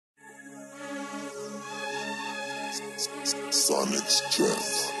Sonic's Trap.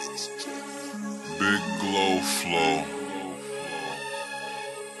 Big glow flow.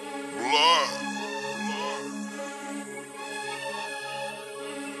 Blood.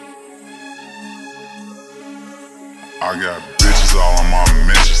 I got bitches all on my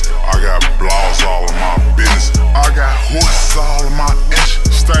mentions. I got blogs all in my business. I got horses all in my engine.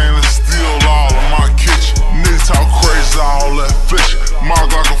 Stainless steel all in my kitchen. Niggas talk crazy, all that fiction. My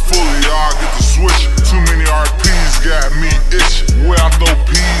Glock a fully, I get the switch. Too many RPs got me itching. Where I throw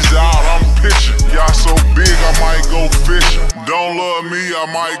peas out, I'm pitching. Y'all so big, I might go fishing. Don't love me, I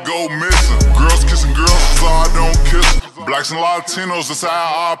might go missing. Girls kissing girls, so I don't kiss them. Blacks and Latinos, that's how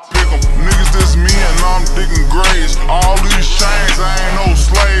I pick them. Niggas this me and I'm digging graves. All these chains, I ain't no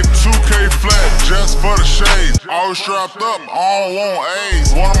slave. 2K flat, just for the shades. Always strapped up, I don't want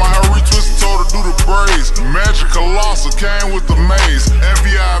A's. One of my hair retwisted, told her do the braids. Magic Colossal came with the maze.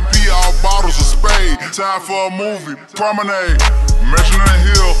 MVP, all bottles of spade. Time for a movie, promenade. Mansion in the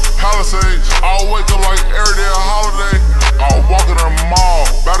hill, Palisades. I'll wake up like every day a holiday. I'll walk in the mall,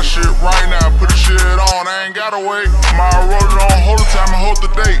 buy the shit right now, put the shit on, I ain't gotta wait. My roll it on, hold the time and hold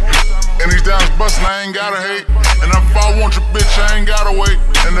the date. And these dimes bustin', I ain't gotta hate. And if I want your bitch, I ain't gotta wait.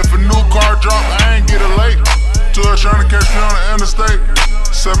 And if a new car drop, I ain't get it late. To her trying to catch me on the interstate.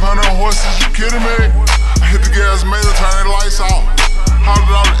 700 horses, you kidding me? I hit the gas, made her turn the lights off. Hollered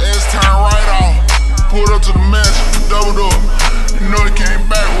out the edge, turn right off. Pulled up to the mansion, doubled up. You know he came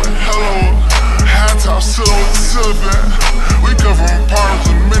back with hello. High top silhouette with the silhouette. We come from apartments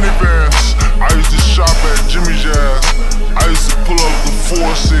and minivans. I used to shop at Jimmy Jazz. I used to pull up the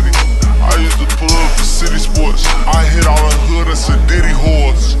Ford City. I used to pull up the City Sports. I hit all the hood and Sadiddy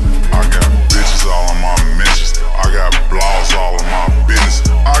whores. I got bitches all in my mentions. I got blogs all in my business.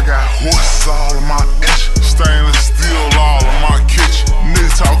 I got horses all in my engine. Stainless steel all in my kitchen.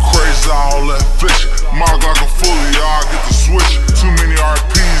 Niggas talk crazy, all that fiction. My Glock a fully, I get the switch. Too many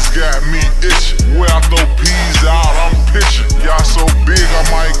RPs got me itching. Where I throw peas out, I'm pitching. Y'all so big, I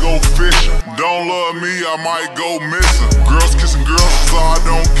might go fishing. Don't love me, I might go missing. Girls kissing girls, so I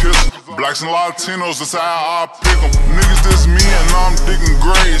don't kiss them. Blacks and Latinos, that's how I pick them. Niggas this me and I'm digging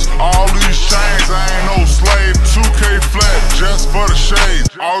graves. All these chains, I ain't no slave. 2K flat, just for the shades.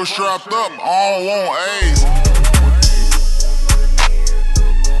 Always strapped up, I don't want A's.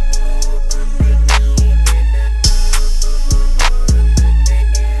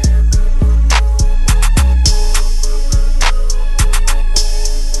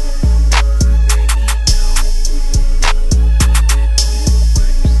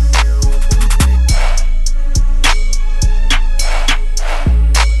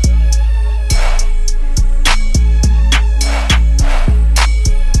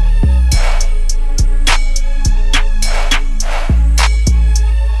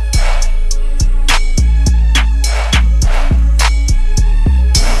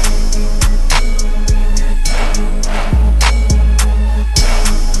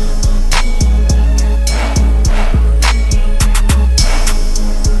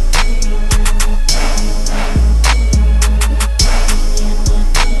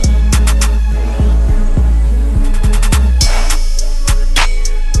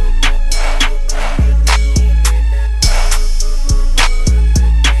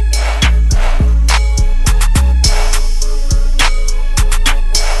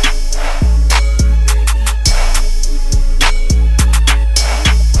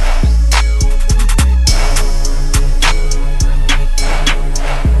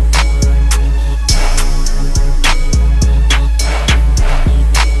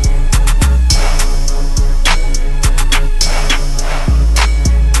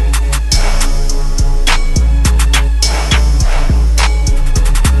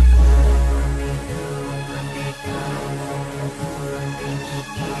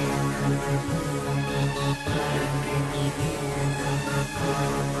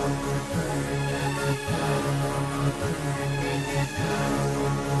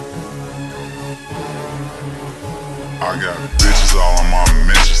 I got bitches all in my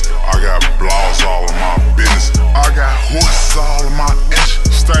mentions. I got blogs all in my business. I got horses all in my engine.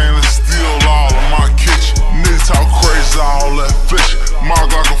 Stainless steel all in my kitchen. Niggas talk crazy, all that fiction. My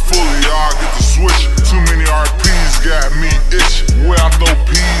Glock a fully, I get the switch. Too many RPs got me itching. Where I throw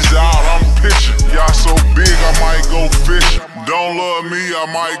peas out, I'm pitching. Y'all so big, I might go fishing. Don't love me, I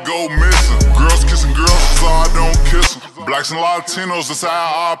might go missing. Girls kissing girls, so I don't kiss them. Blacks and Latinos, that's how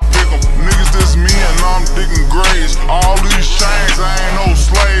I pick them. Niggas this me and I'm digging graves. All these chains, I ain't no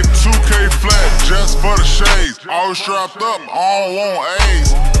slave. 2K flat, just for the shades. Always strapped up, I don't want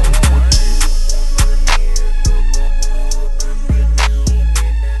A's.